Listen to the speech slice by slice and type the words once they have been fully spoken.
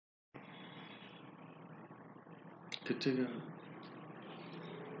कितने का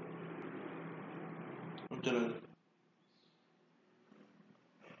चलो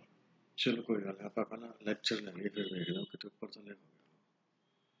चलो कोई गल नहीं आप अपना लेक्चर लेंगे फिर देख लो कितने ऊपर चले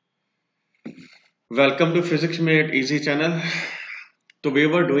welcome to physics made easy channel. So we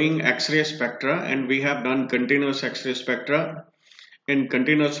were doing x-ray spectra and we have done continuous x-ray spectra. In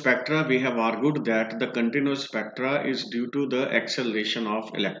continuous spectra we have argued that the continuous spectra is due to the acceleration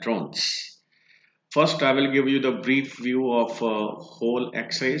of electrons. First I will give you the brief view of whole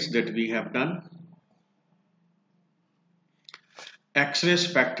x-rays that we have done. X-ray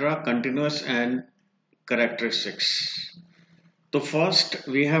spectra, continuous and characteristics. So first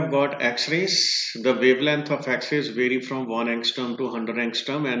we have got X-rays. The wavelength of X-rays vary from 1 angstrom to 100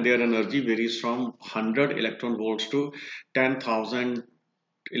 angstrom and their energy varies from 100 electron volts to 10,000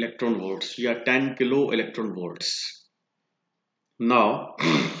 electron volts. Yeah, 10 kilo electron volts. Now,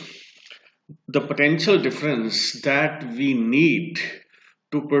 the potential difference that we need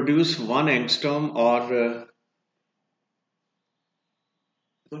to produce 1 angstrom or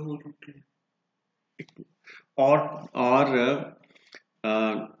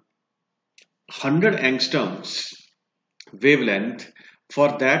 100 angstroms wavelength.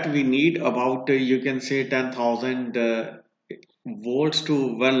 For that we need about you can say 10,000 volts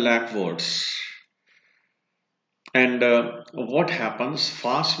to 1 lakh volts. And what happens,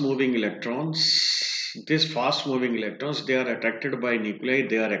 fast moving electrons, these fast moving electrons, they are attracted by nuclei,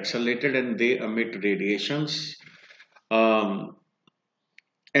 they are accelerated and they emit radiations, um,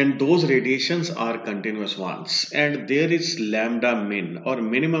 and those radiations are continuous ones, and there is lambda min or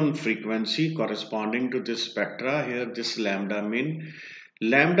minimum frequency corresponding to this spectra. Here this lambda min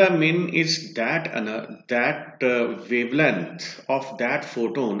is that wavelength of that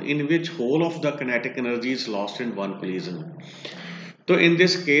photon in which whole of the kinetic energy is lost in one collision. So in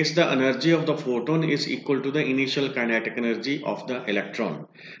this case the energy of the photon is equal to the initial kinetic energy of the electron,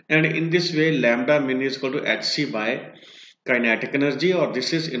 and in this way lambda min is equal to hc by kinetic energy, or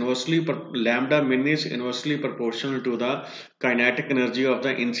this is lambda min is inversely proportional to the kinetic energy of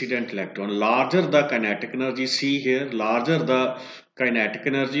the incident electron. Larger the kinetic energy, see here, larger the kinetic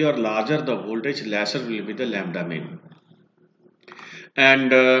energy or larger the voltage, lesser will be the lambda min.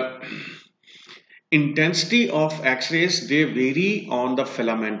 And intensity of X-rays, they vary on the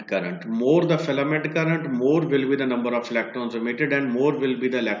filament current. More the filament current, more will be the number of electrons emitted and more will be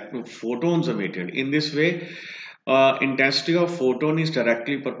the photons emitted. In this way, intensity of photon is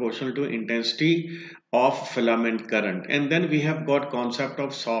directly proportional to intensity of filament current. And then we have got concept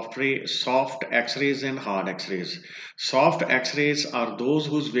of soft X-rays and hard X-rays. Soft X-rays are those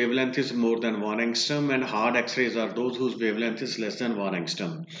whose wavelength is more than 1 angstrom, and hard X-rays are those whose wavelength is less than 1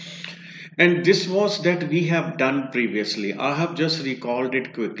 angstrom. And this was that we have done previously. I have just recalled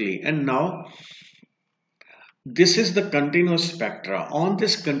it quickly. And now this is the continuous spectra. On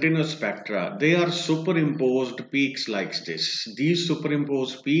this continuous spectra, they are superimposed peaks like this. These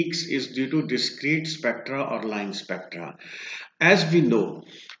superimposed peaks is due to discrete spectra or line spectra. As we know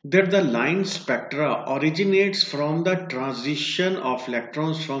that the line spectra originates from the transition of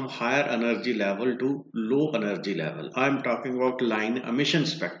electrons from higher energy level to low energy level. I am talking about line emission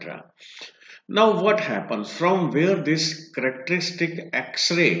spectra. Now what happens from where this characteristic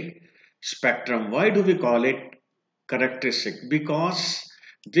X-ray spectrum, why do we call it characteristic? Because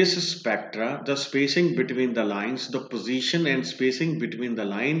this spectra, the spacing between the lines, the position and spacing between the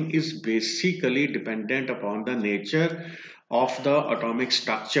line is basically dependent upon the nature of the atomic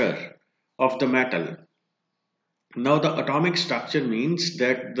structure of the metal. Now the atomic structure means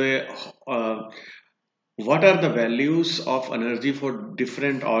that what are the values of energy for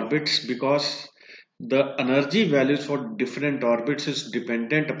different orbits, because the energy values for different orbits is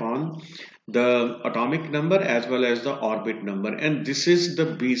dependent upon the atomic number as well as the orbit number, and this is the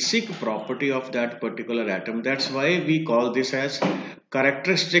basic property of that particular atom. That's why we call this as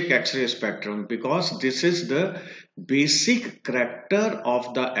characteristic X-ray spectrum, because this is the basic character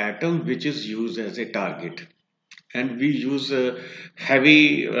of the atom which is used as a target. And we use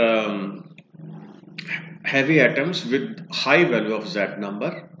heavy atoms with high value of Z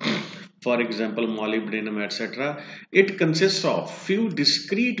number, for example molybdenum, etc. It consists of few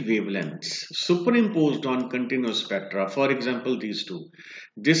discrete wavelengths superimposed on continuous spectra. For example, these two,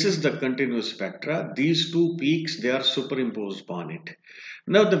 this is the continuous spectra, these two peaks, they are superimposed upon it.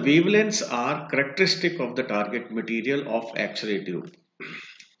 Now the wavelengths are characteristic of the target material of X-ray tube.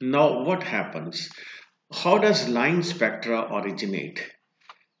 Now what happens, how does line spectra originate?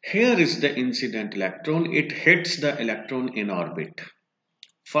 Here is the incident electron. It hits the electron in orbit,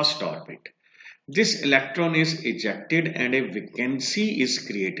 first orbit. This electron is ejected and a vacancy is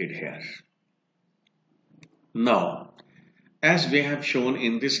created here. Now, as we have shown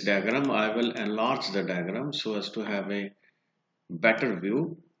in this diagram, I will enlarge the diagram so as to have a better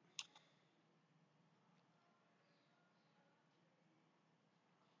view.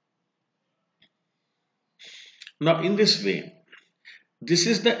 Now, in this way, this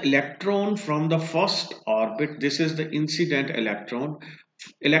is the electron from the first orbit. This is the incident electron.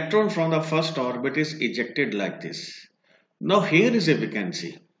 Electron from the first orbit is ejected like this. Now, here is a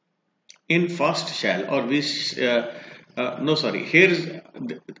vacancy in first shell, or we no, sorry, here is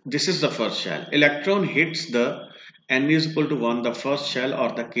this is the first shell. Electron hits the n is equal to 1, the first shell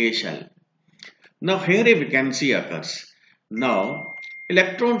or the k shell. Now here a vacancy occurs. Now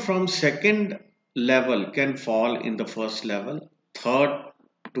electron from second level can fall in the first level, third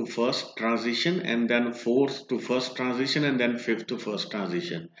to first transition, and then fourth to first transition, and then fifth to first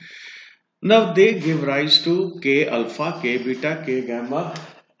transition. Now they give rise to K alpha, K beta, K gamma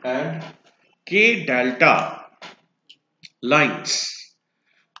and K delta lines.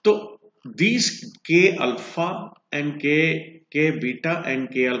 So these K alpha and K beta and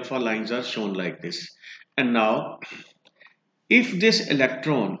K alpha lines are shown like this. And now if this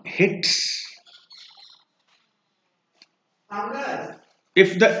electron hits,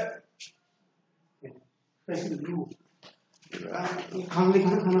 if the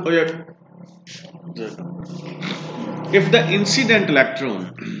oh yeah, if the incident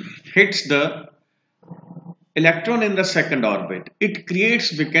electron hits the electron in the second orbit, it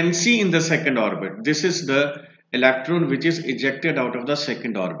creates vacancy in the second orbit. This is the electron which is ejected out of the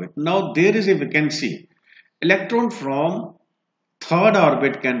second orbit. Now there is a vacancy. Electron from third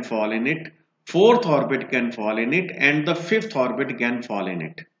orbit can fall in it, fourth orbit can fall in it, and the fifth orbit can fall in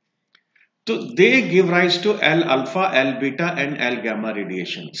it. So they give rise to L alpha, L beta and L gamma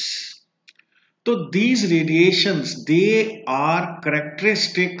radiations. So these radiations, they are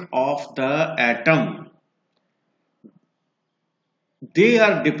characteristic of the atom. They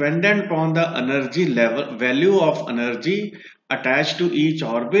are dependent on the energy level, value of energy attached to each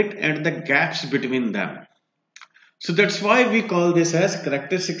orbit and the gaps between them. So that's why we call this as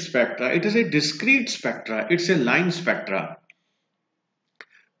characteristic spectra. It is a discrete spectra. It's a line spectra.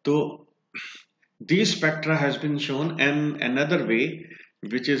 So these spectra has been shown, and another way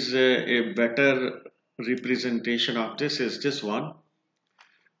which is a better representation of this is this one.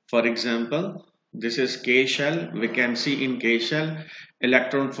 For example, this is K shell. We can see in K shell,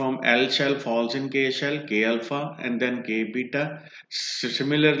 electron from L shell falls in K shell, K alpha and then K beta.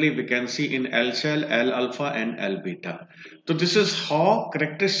 Similarly, we can see in L shell, L alpha and L beta. So this is how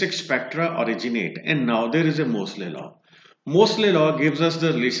characteristic spectra originate. And now there is a Mosely law. Mosely law gives us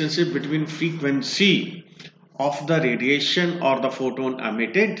the relationship between frequency of the radiation or the photon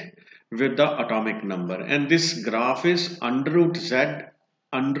emitted with the atomic number. And this graph is under root Z,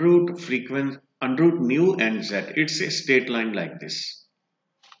 under root frequency, under root nu and Z. It's a straight line like this.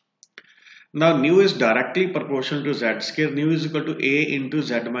 Now nu is directly proportional to Z square. Nu is equal to A into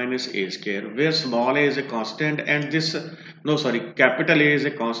Z minus A square, where small a is a constant and this, no sorry, capital A is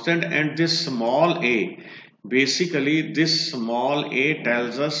a constant, and this small a, basically this small a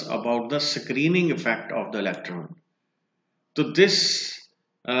tells us about the screening effect of the electron. So this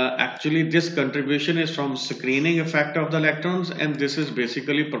actually this contribution is from screening effect of the electrons, and this is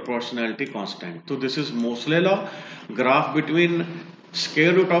basically proportionality constant. So this is Mosely law. Graph between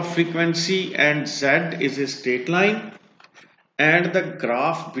square root of frequency and Z is a straight line, and the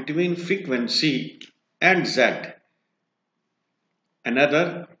graph between frequency and Z,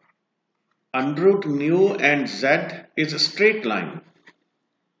 another, under root nu and Z is a straight line.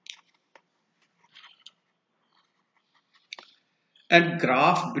 And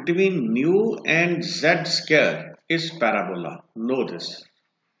graph between nu and Z square is parabola. Know this.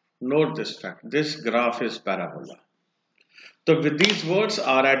 Note this fact. This graph is parabola. So with these words,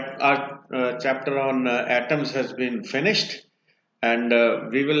 our chapter on atoms has been finished, and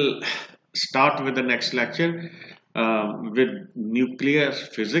we will start with the next lecture with nuclear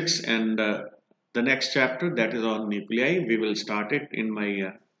physics, and the next chapter, that is on nuclei, we will start it in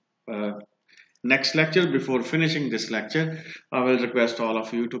my next lecture. Before finishing this lecture, I will request all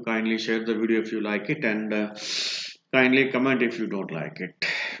of you to kindly share the video if you like it, and kindly comment if you don't like it.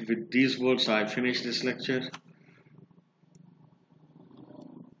 With these words, I finish this lecture.